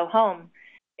on to go home,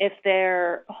 if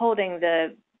they're holding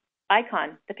the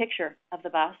icon, the picture of the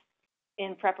bus,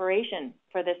 in preparation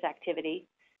for this activity,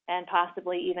 and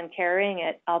possibly even carrying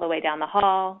it all the way down the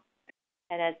hall,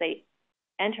 and as they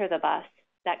enter the bus,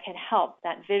 that can help,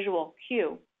 that visual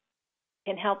cue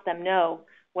can help them know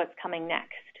what's coming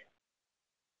next.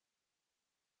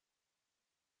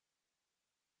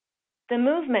 The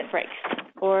movement breaks,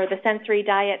 or the sensory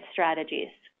diet strategies.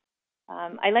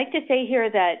 I like to say here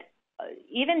that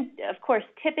even, of course,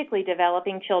 typically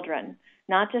developing children,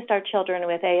 not just our children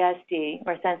with ASD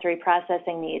or sensory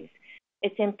processing needs,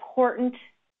 it's important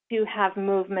to have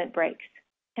movement breaks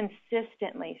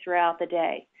consistently throughout the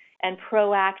day and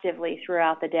proactively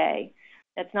throughout the day.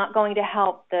 It's not going to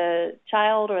help the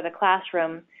child or the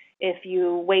classroom if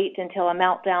you wait until a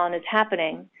meltdown is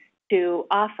happening to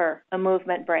offer a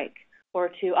movement break or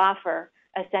to offer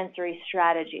a sensory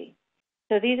strategy.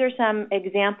 So these are some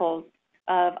examples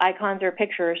of icons or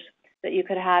pictures that you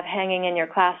could have hanging in your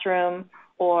classroom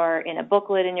or in a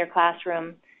booklet in your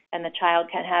classroom, and the child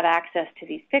can have access to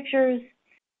these pictures,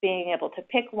 being able to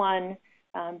pick one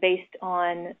based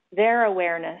on their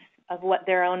awareness of what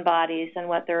their own bodies and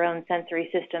what their own sensory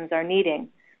systems are needing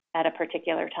at a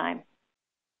particular time.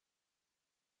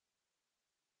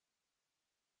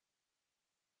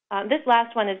 This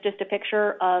last one is just a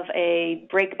picture of a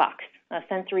break box, a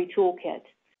sensory toolkit.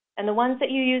 And the ones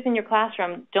that you use in your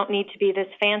classroom don't need to be this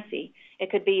fancy.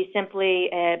 It could be simply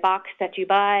a box that you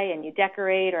buy and you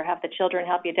decorate, or have the children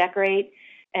help you decorate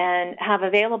and have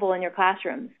available in your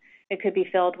classrooms. It could be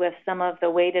filled with some of the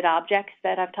weighted objects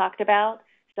that I've talked about,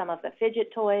 some of the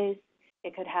fidget toys.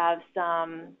 It could have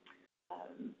some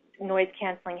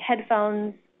noise-canceling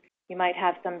headphones. You might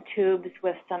have some tubes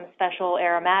with some special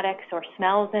aromatics or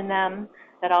smells in them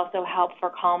that also help for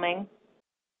calming.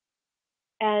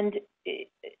 And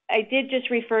I did just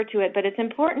refer to it, but it's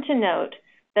important to note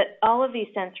that all of these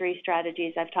sensory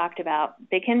strategies I've talked about,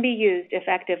 they can be used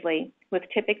effectively with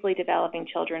typically developing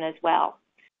children as well.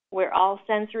 We're all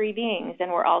sensory beings,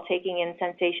 and we're all taking in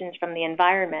sensations from the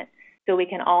environment, so we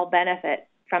can all benefit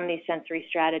from these sensory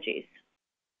strategies.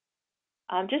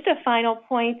 Just a final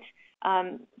point.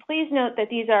 Please note that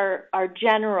these are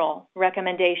general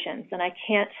recommendations, and I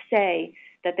can't say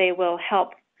that they will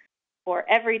help for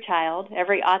every child,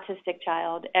 every autistic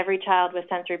child, every child with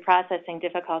sensory processing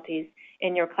difficulties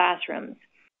in your classrooms.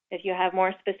 If you have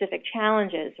more specific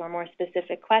challenges or more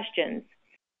specific questions,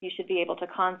 you should be able to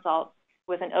consult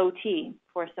with an OT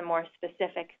for some more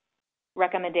specific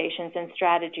recommendations and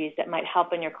strategies that might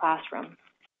help in your classroom.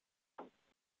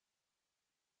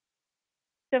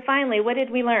 So finally, what did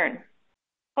we learn?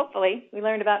 Hopefully, we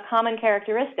learned about common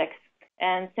characteristics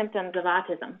and symptoms of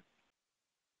autism.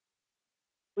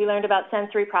 We learned about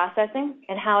sensory processing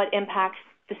and how it impacts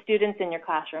the students in your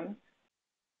classroom.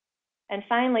 And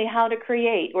finally, how to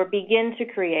create or begin to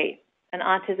create an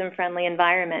autism-friendly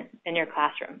environment in your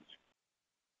classrooms.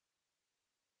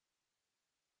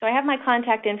 So I have my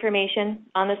contact information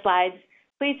on the slides.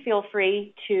 Please feel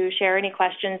free to share any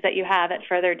questions that you have at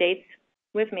further dates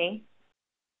with me.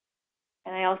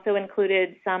 And I also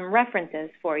included some references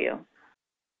for you.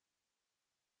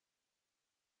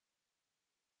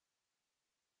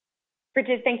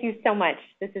 Bridget, thank you so much.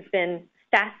 This has been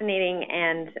fascinating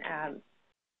and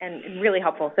really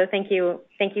helpful. So thank you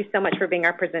so much for being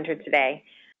our presenter today.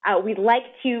 We'd like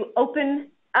to open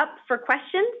up for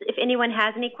questions. If anyone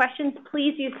has any questions,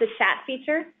 please use the chat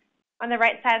feature on the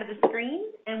right side of the screen,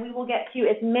 and we will get to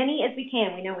as many as we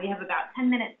can. We know we have about 10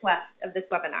 minutes left of this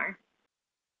webinar.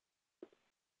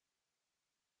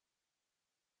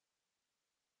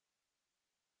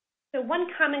 So one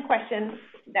common question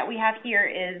that we have here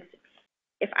is,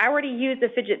 if I were to use a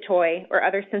fidget toy or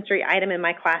other sensory item in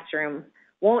my classroom,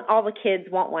 won't all the kids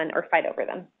want one or fight over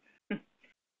them?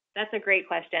 That's a great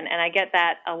question, and I get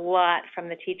that a lot from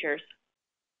the teachers.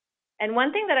 And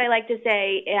one thing that I like to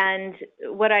say, and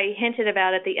what I hinted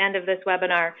about at the end of this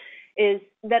webinar, is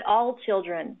that all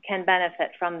children can benefit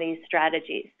from these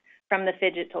strategies, from the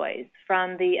fidget toys,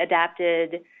 from the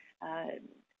adapted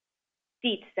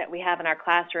seats that we have in our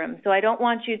classroom. So I don't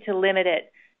want you to limit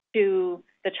it to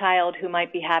the child who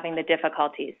might be having the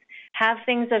difficulties. Have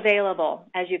things available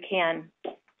as you can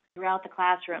throughout the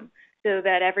classroom so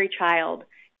that every child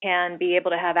can be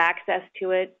able to have access to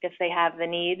it if they have the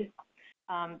need.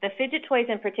 The fidget toys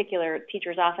in particular,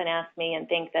 teachers often ask me and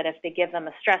think that if they give them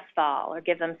a stress ball or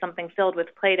give them something filled with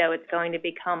Play-Doh, it's going to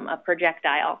become a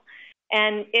projectile.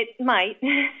 And it might,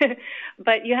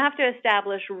 but you have to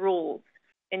establish rules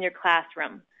in your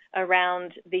classroom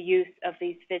around the use of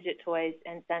these fidget toys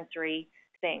and sensory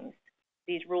things.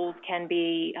 These rules can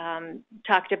be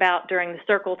talked about during the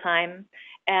circle time.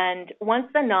 And once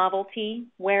the novelty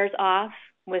wears off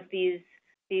with these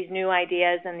new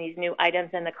ideas and these new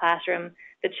items in the classroom,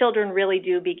 the children really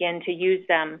do begin to use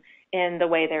them in the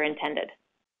way they're intended.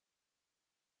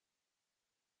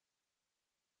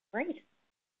 Great.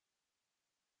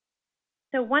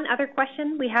 So one other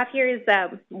question we have here is,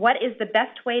 what is the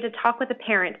best way to talk with a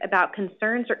parent about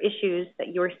concerns or issues that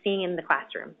you're seeing in the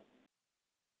classroom?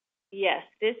 Yes,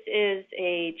 this is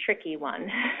a tricky one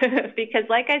because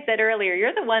like I said earlier,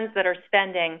 you're the ones that are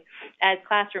spending, as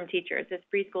classroom teachers, as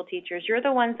preschool teachers, you're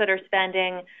the ones that are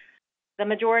spending the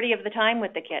majority of the time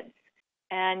with the kids.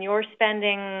 And you're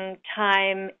spending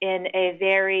time in a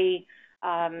very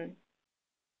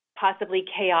possibly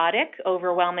chaotic,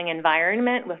 overwhelming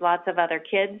environment with lots of other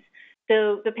kids.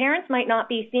 So the parents might not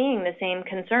be seeing the same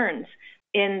concerns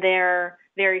in their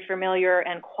very familiar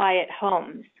and quiet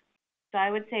homes. So I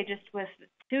would say just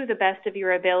do the best of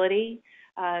your ability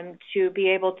to be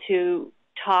able to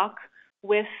talk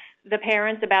with the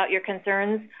parents about your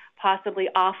concerns, possibly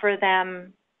offer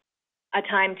them a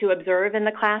time to observe in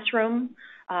the classroom.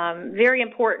 Very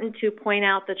important to point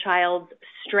out the child's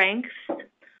strengths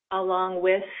along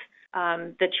with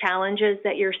the challenges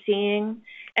that you're seeing,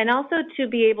 and also to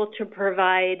be able to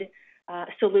provide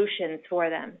solutions for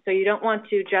them. So you don't want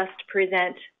to just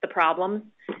present the problems.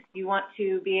 You want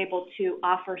to be able to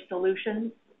offer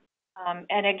solutions.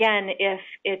 And again, if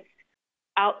it's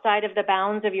outside of the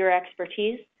bounds of your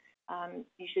expertise,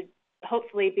 you should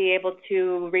hopefully be able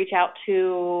to reach out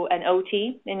to an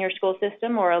OT in your school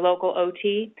system or a local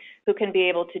OT who can be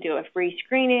able to do a free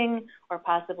screening or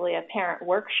possibly a parent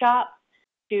workshop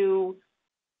to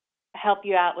help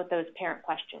you out with those parent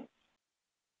questions.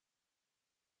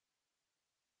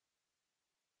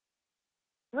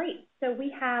 Great. So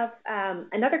we have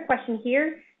another question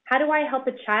here. How do I help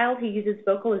a child who uses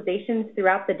vocalizations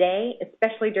throughout the day,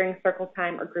 especially during circle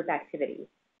time or group activities?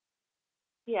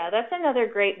 Yeah, that's another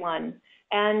great one.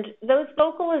 And those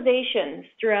vocalizations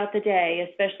throughout the day,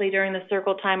 especially during the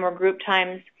circle time or group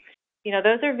times,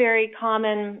 those are very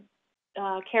common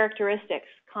characteristics,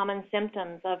 common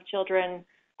symptoms of children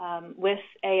with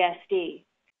ASD.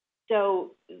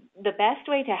 So the best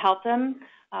way to help them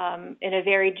in a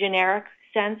very generic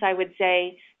sense, I would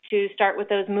say, to start with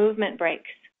those movement breaks.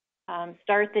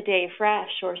 Start the day fresh,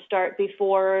 or start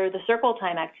before the circle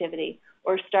time activity,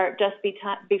 or start just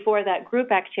before that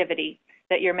group activity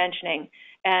that you're mentioning,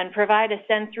 and provide a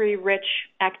sensory-rich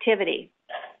activity.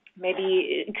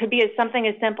 Maybe it could be something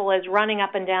as simple as running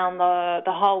up and down the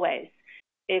hallways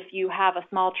if you have a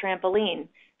small trampoline,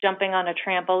 jumping on a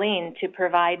trampoline to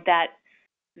provide that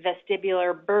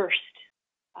vestibular burst,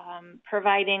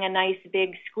 providing a nice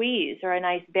big squeeze or a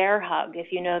nice bear hug if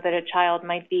you know that a child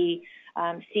might be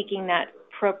seeking that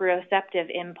proprioceptive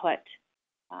input.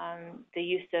 The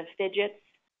use of fidgets,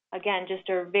 again, just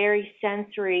a very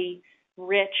sensory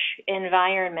rich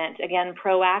environment, again,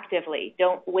 proactively.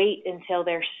 Don't wait until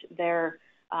they're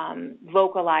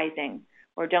vocalizing,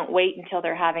 or don't wait until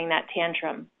they're having that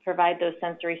tantrum. Provide those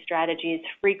sensory strategies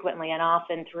frequently and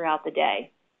often throughout the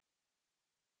day.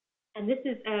 And this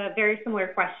is a very similar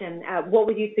question. What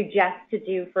would you suggest to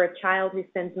do for a child who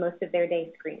spends most of their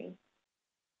day screaming?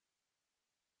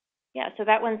 Yeah, so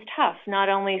that one's tough, not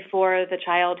only for the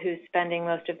child who's spending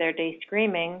most of their day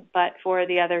screaming, but for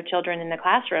the other children in the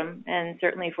classroom and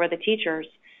certainly for the teachers.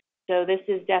 So this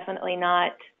is definitely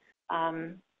not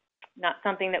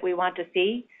something that we want to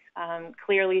see.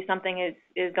 Clearly something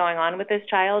is going on with this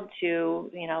child to,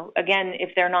 again, if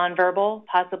they're nonverbal,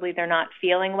 possibly they're not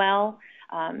feeling well.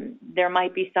 There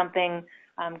might be something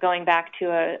going back to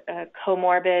a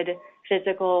comorbid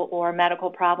physical or medical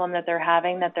problem that they're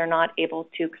having that they're not able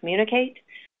to communicate.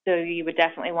 So you would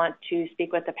definitely want to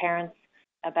speak with the parents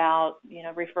about,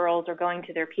 referrals or going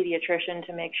to their pediatrician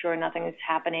to make sure nothing is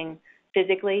happening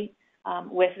physically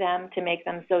with them to make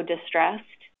them so distressed.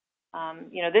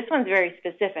 This one's very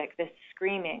specific, this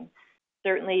screaming.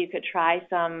 Certainly you could try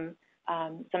some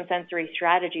sensory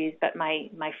strategies, but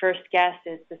my first guess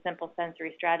is the simple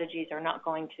sensory strategies are not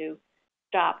going to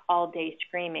stop all day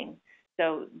screaming.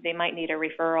 So they might need a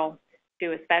referral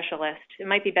to a specialist. It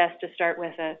might be best to start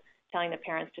with telling the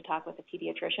parents to talk with a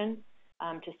pediatrician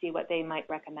to see what they might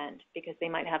recommend, because they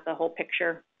might have the whole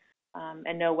picture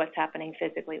and know what's happening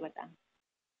physically with them.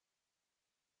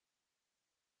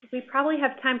 We probably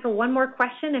have time for one more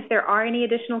question. If there are any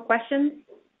additional questions,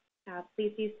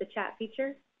 please use the chat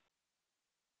feature.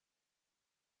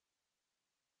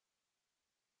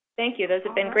 Thank you. Those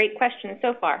have been great questions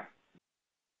so far.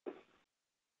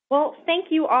 Well, thank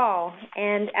you all.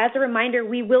 And as a reminder,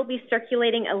 we will be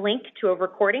circulating a link to a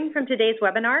recording from today's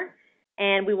webinar,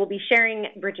 and we will be sharing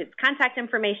Bridget's contact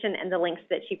information and the links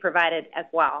that she provided as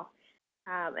well.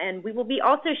 And we will be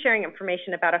also sharing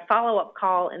information about a follow-up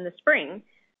call in the spring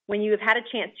when you have had a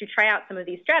chance to try out some of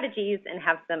these strategies and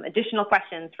have some additional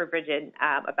questions for Bridget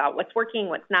about what's working,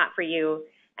 what's not for you,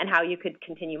 and how you could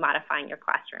continue modifying your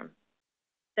classroom.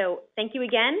 So thank you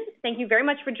again. Thank you very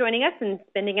much for joining us and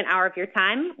spending an hour of your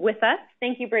time with us.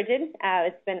 Thank you, Bridget.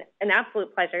 It's been an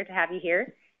absolute pleasure to have you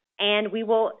here. And we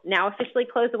will now officially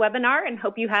close the webinar and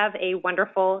hope you have a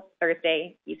wonderful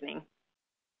Thursday evening.